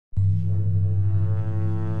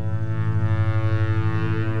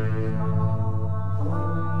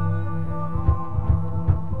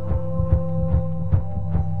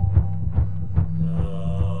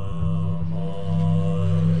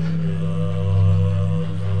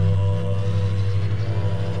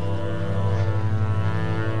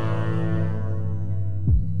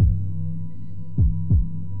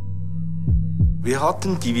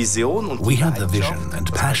We had the vision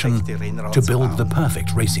and passion to build the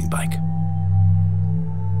perfect racing bike.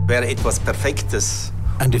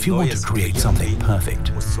 And if you want to create something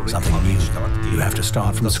perfect, something new, you have to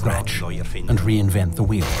start from scratch and reinvent the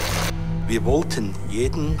wheel.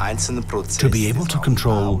 To be able to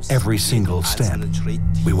control every single step,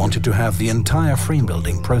 we wanted to have the entire frame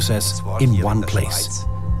building process in one place,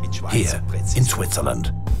 here in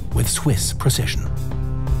Switzerland, with Swiss precision.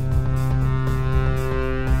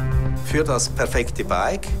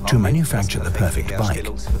 To manufacture the perfect bike,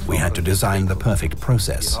 we had to design the perfect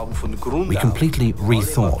process. We completely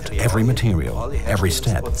rethought every material, every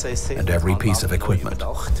step, and every piece of equipment.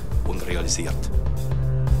 All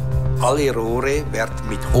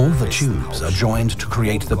the tubes are joined to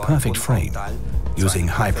create the perfect frame, using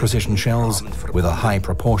high-precision shells with a high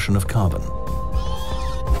proportion of carbon.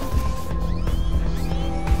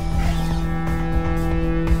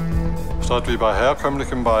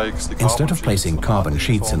 Instead of placing carbon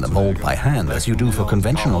sheets in the mold by hand as you do for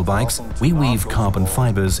conventional bikes, we weave carbon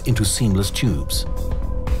fibers into seamless tubes.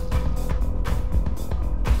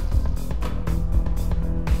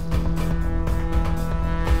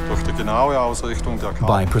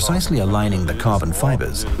 By precisely aligning the carbon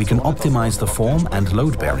fibers, we can optimize the form and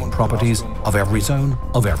load-bearing properties of every zone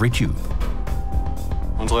of every tube.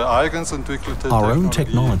 Our own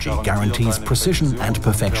technology guarantees precision and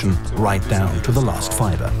perfection right down to the last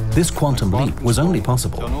fiber. This quantum leap was only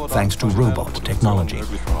possible thanks to robot technology.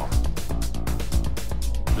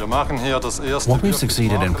 What we've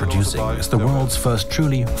succeeded in producing is the world's first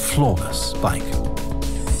truly flawless bike.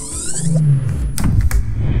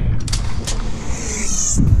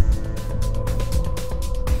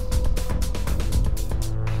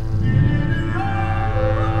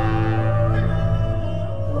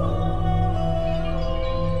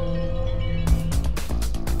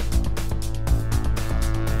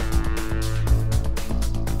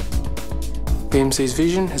 BMC's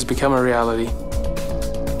vision has become a reality.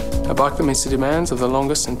 A bike that meets the demands of the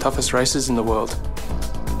longest and toughest races in the world.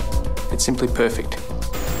 It's simply perfect.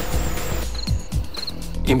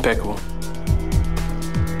 Impeccable.